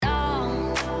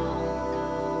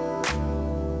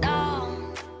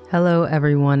Hello,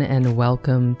 everyone, and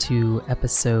welcome to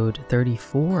episode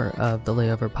 34 of the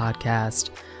Layover Podcast.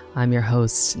 I'm your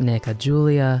host, Nika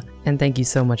Julia, and thank you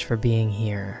so much for being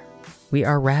here. We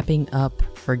are wrapping up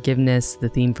Forgiveness, the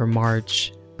theme for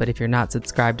March, but if you're not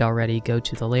subscribed already, go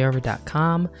to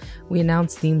thelayover.com. We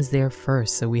announce themes there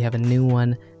first, so we have a new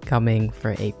one coming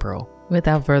for April.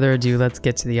 Without further ado, let's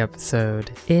get to the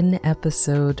episode. In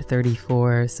episode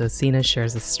 34, Sosina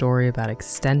shares a story about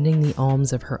extending the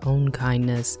alms of her own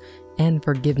kindness and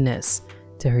forgiveness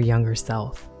to her younger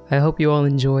self. I hope you all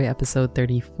enjoy episode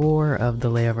 34 of the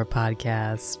Layover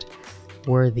Podcast,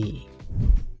 Worthy.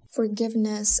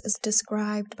 Forgiveness is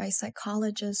described by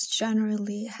psychologists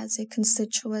generally as a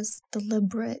conspicuous,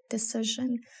 deliberate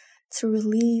decision to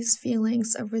release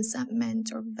feelings of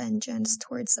resentment or vengeance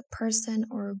towards a person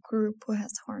or a group who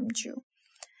has harmed you.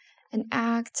 An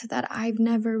act that I've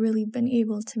never really been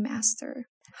able to master.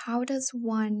 How does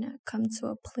one come to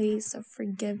a place of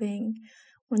forgiving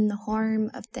when the harm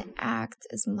of the act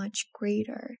is much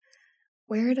greater?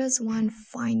 Where does one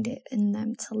find it in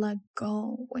them to let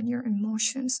go when your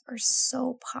emotions are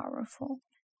so powerful?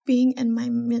 Being in my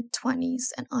mid-20s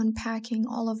and unpacking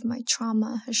all of my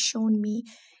trauma has shown me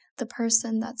the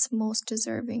person that's most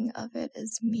deserving of it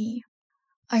is me.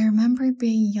 I remember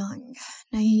being young,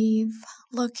 naive,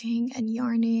 looking and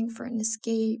yearning for an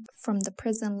escape from the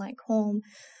prison-like home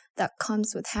that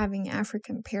comes with having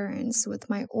African parents. With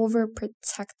my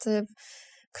overprotective,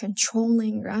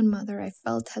 controlling grandmother, I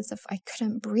felt as if I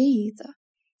couldn't breathe.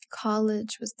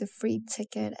 College was the free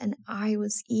ticket, and I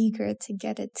was eager to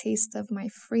get a taste of my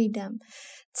freedom,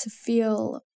 to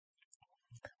feel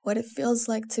what it feels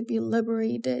like to be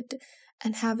liberated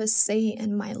and have a say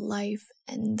in my life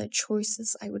and the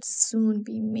choices I would soon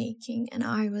be making. And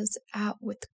I was out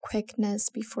with quickness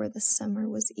before the summer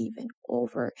was even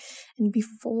over and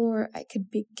before I could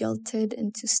be guilted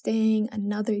into staying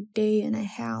another day in a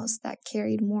house that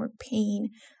carried more pain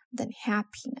than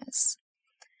happiness.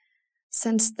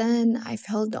 Since then, I've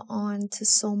held on to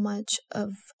so much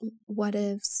of what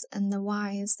ifs and the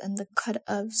whys and the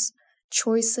cut-offs,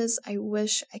 choices I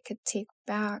wish I could take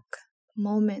back,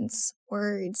 moments,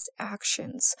 words,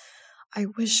 actions I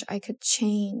wish I could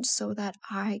change so that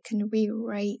I can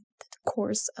rewrite the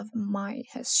course of my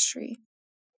history.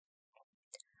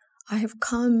 I have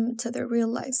come to the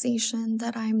realization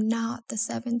that I'm not the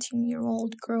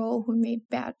 17-year-old girl who made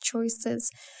bad choices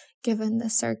given the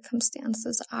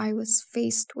circumstances I was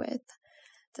faced with.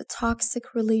 The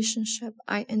toxic relationship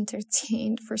I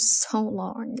entertained for so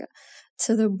long,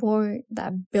 to the boy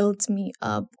that built me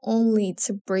up only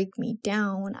to break me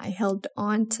down. I held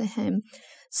on to him,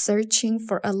 searching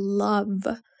for a love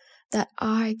that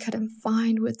I couldn't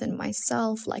find within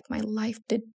myself, like my life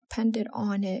depended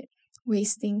on it,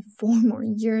 wasting 4 more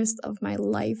years of my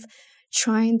life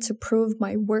trying to prove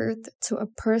my worth to a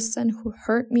person who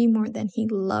hurt me more than he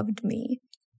loved me.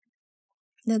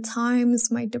 The times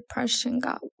my depression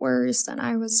got worse and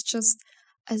I was just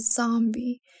a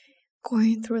zombie,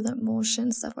 going through the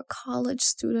motions of a college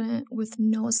student with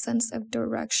no sense of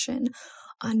direction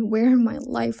on where my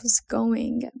life was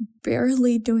going,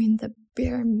 barely doing the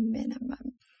bare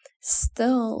minimum,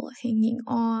 still hanging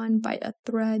on by a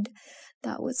thread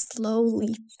that was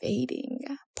slowly fading,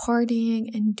 partying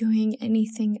and doing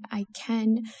anything I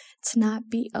can to not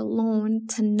be alone,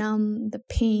 to numb the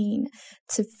pain,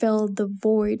 to fill the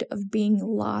void of being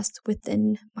lost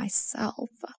within myself.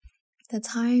 The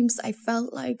times I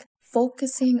felt like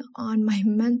focusing on my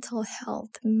mental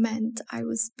health meant I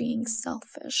was being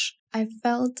selfish. I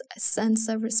felt a sense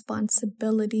of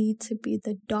responsibility to be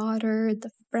the daughter,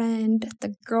 the friend,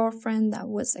 the girlfriend that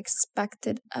was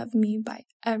expected of me by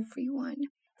everyone.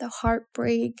 The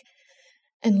heartbreak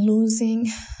and losing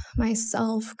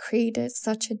myself created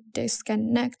such a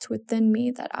disconnect within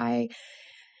me that I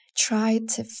tried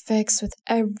to fix with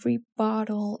every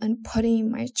bottle and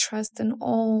putting my trust in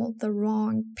all the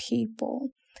wrong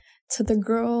people. To the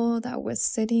girl that was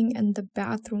sitting in the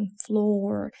bathroom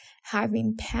floor,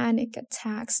 having panic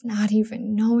attacks, not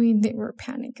even knowing they were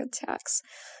panic attacks,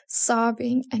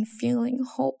 sobbing and feeling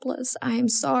hopeless. I am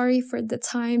sorry for the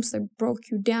times I broke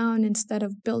you down instead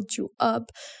of built you up.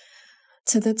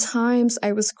 To the times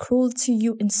I was cruel to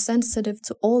you, insensitive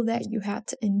to all that you had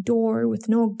to endure with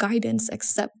no guidance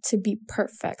except to be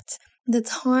perfect. The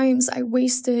times I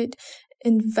wasted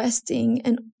investing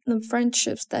in the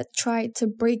friendships that tried to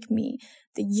break me,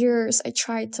 the years I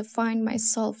tried to find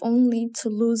myself only to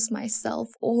lose myself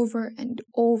over and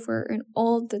over, and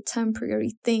all the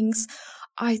temporary things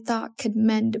I thought could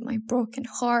mend my broken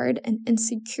heart and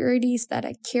insecurities that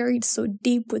I carried so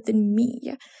deep within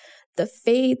me. The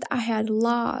faith I had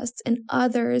lost in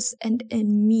others and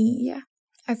in me.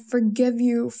 I forgive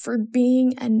you for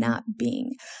being and not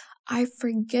being. I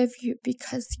forgive you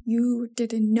because you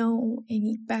didn't know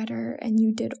any better and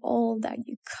you did all that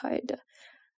you could.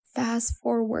 Fast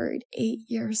forward 8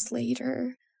 years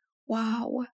later.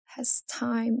 Wow, has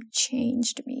time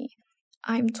changed me?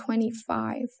 I'm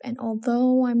 25, and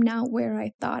although I'm not where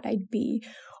I thought I'd be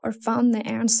or found the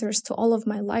answers to all of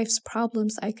my life's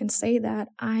problems, I can say that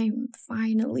I'm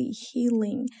finally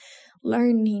healing,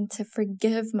 learning to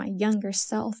forgive my younger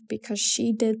self because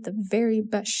she did the very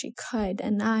best she could,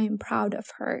 and I am proud of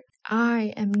her.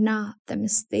 I am not the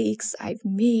mistakes I've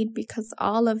made because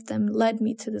all of them led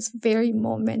me to this very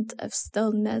moment of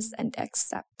stillness and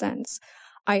acceptance.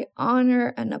 I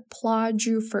honor and applaud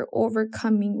you for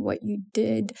overcoming what you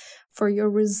did, for your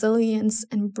resilience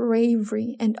and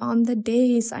bravery. And on the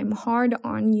days I'm hard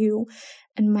on you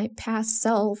and my past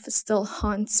self still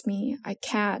haunts me, I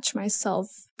catch myself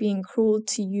being cruel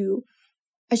to you.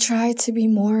 I try to be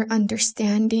more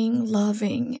understanding,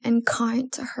 loving, and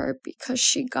kind to her because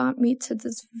she got me to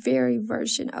this very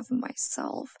version of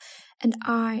myself, and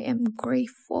I am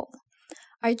grateful.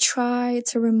 I try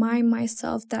to remind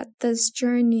myself that this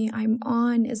journey I'm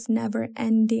on is never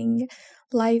ending.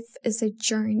 Life is a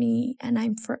journey, and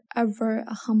I'm forever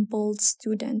a humbled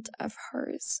student of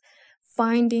hers.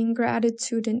 Finding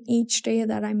gratitude in each day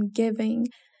that I'm giving.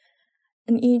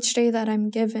 And each day that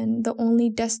I'm given, the only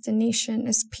destination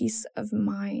is peace of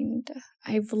mind.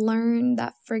 I've learned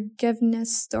that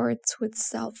forgiveness starts with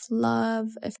self-love.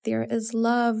 If there is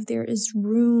love, there is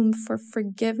room for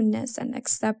forgiveness and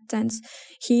acceptance.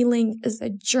 Healing is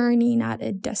a journey, not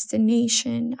a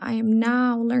destination. I am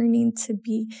now learning to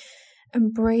be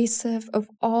embracive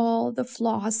of all the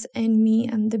flaws in me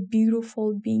and the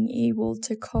beautiful being able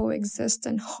to coexist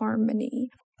in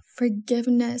harmony.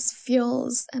 Forgiveness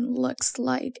feels and looks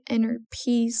like inner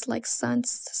peace, like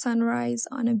sunrise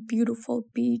on a beautiful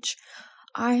beach.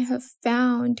 I have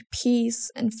found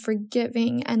peace in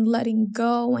forgiving and letting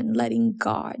go and letting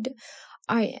God.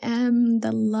 I am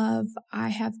the love I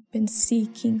have been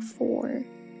seeking for.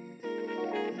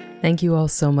 Thank you all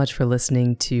so much for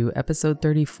listening to episode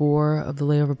 34 of the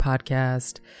Layover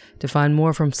Podcast. To find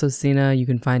more from Sosina, you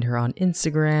can find her on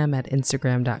Instagram at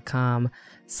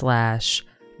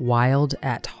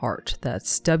instagram.com/wildatheart.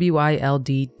 That's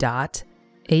wild.at.heart.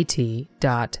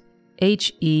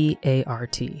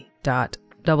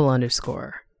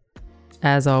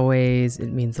 As always,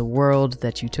 it means the world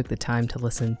that you took the time to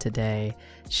listen today.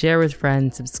 Share with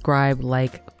friends, subscribe,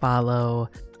 like, follow.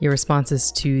 Your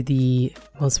responses to the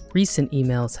most recent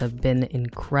emails have been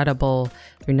incredible.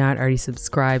 If you're not already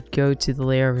subscribed, go to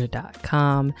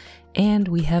thelayover.com. And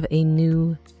we have a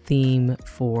new theme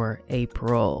for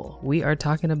April. We are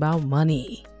talking about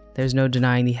money. There's no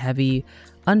denying the heavy,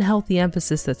 unhealthy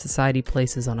emphasis that society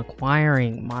places on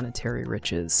acquiring monetary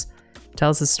riches. Tell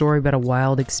us a story about a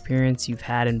wild experience you've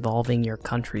had involving your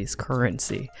country's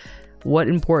currency. What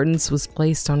importance was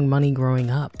placed on money growing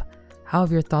up? How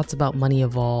have your thoughts about money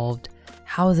evolved?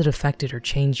 How has it affected or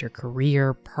changed your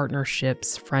career,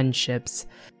 partnerships, friendships?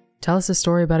 Tell us a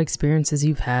story about experiences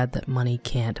you've had that money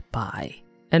can't buy.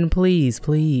 And please,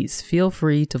 please feel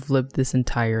free to flip this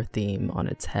entire theme on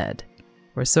its head.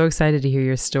 We're so excited to hear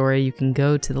your story. You can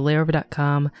go to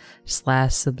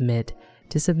thelayover.com/submit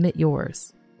to submit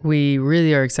yours. We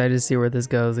really are excited to see where this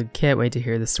goes and can't wait to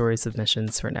hear the story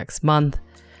submissions for next month.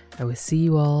 I will see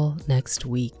you all next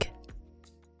week.